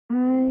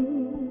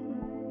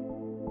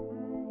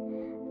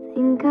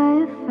think I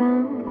have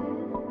found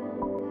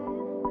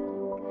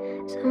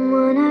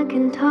someone I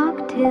can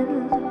talk to,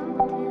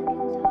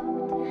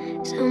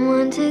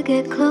 someone to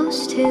get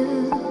close to.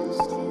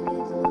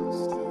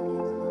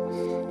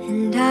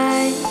 And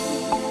I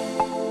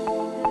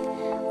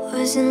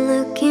wasn't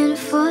looking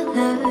for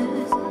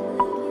love,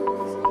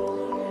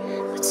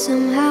 but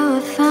somehow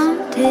I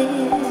found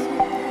it.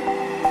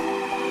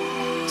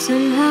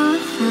 Somehow I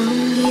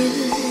found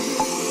you.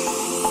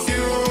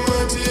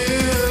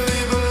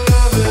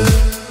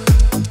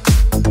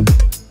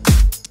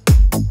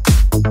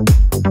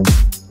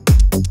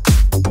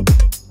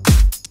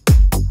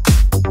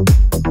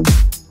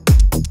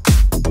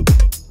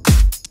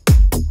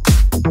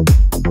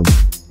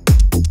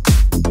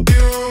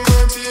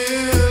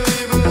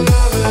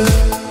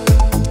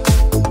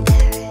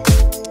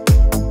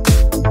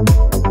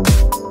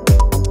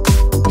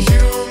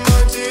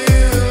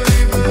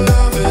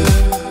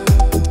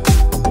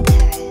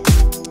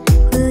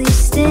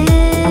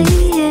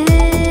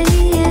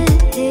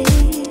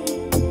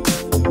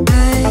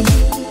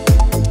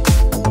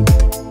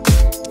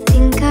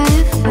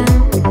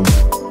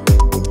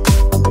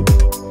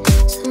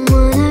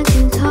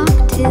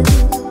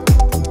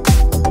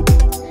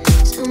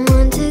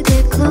 Someone to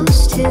get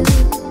close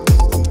to.